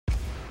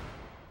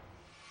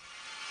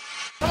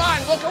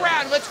Look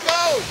around, let's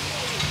go!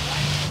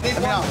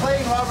 Need one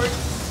plane, Robert.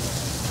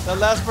 That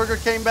last burger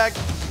came back.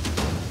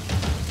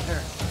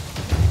 Here.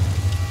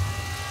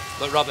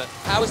 Look, Robert,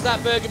 how is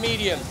that burger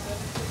medium?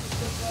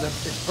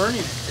 It's burning.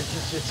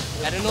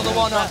 It's Get another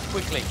one on,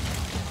 quickly.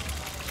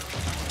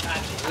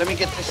 Let me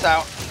get this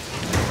out.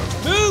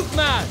 Move,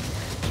 man!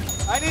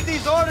 I need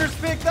these orders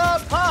picked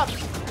up, Pops.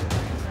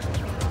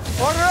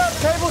 Order up,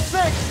 table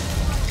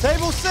 6.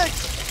 Table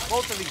 6.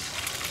 Both of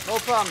these. No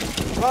problem.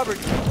 Robert.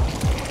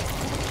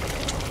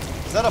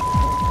 Is that a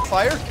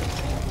fire?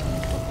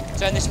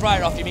 Turn this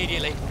fryer off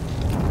immediately.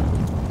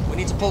 We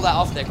need to pull that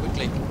off there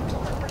quickly.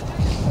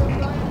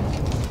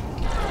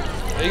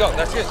 There you go,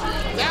 that's it.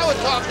 Now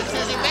we're talking,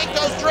 Susie. Make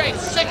those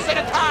drinks 6 at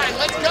a time.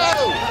 Let's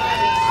go!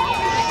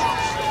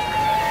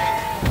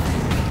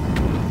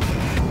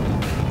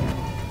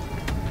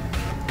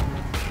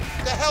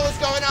 What the hell is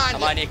going on? I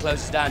might need to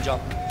close this down, John.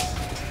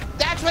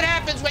 That's what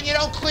happens when you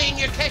don't clean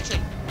your kitchen.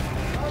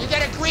 You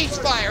get a grease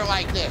fire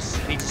like this.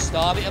 Need to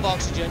starve it of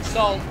oxygen.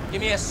 Salt. Give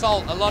me a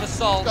salt, a lot of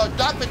salt. Go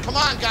dump it. Come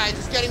on, guys.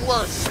 It's getting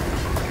worse.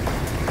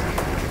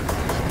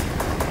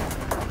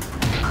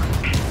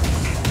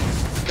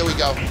 Here we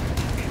go.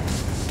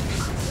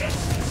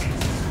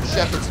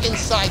 Chef, it's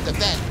inside the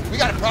vent. We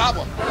got a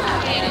problem.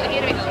 And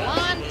here we go.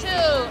 1, 2,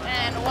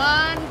 and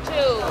 1, 2.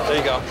 There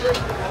you go.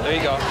 There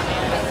you go.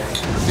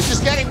 This is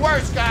getting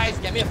worse, guys.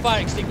 Get me a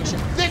fire extinguisher.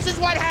 This is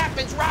what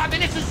happens, Robin.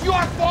 This is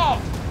your fault.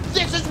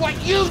 This is what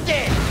you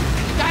did.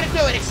 You gotta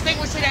do it.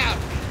 Extinguish it out.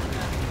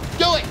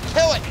 Do it.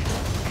 Kill it.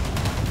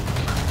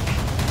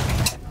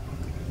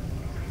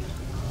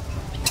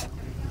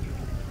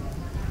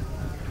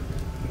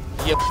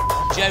 You're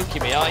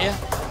joking me, aren't you?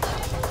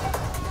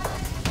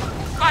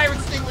 Fire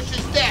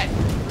extinguisher's dead.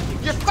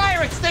 Your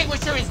fire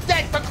extinguisher is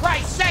dead, for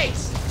Christ's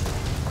sakes.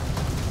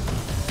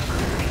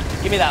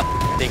 Give me that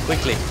thing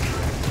quickly.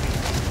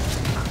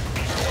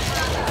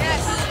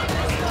 Yes.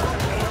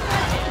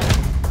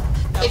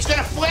 It's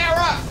gonna flare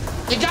up.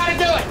 You gotta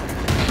do it.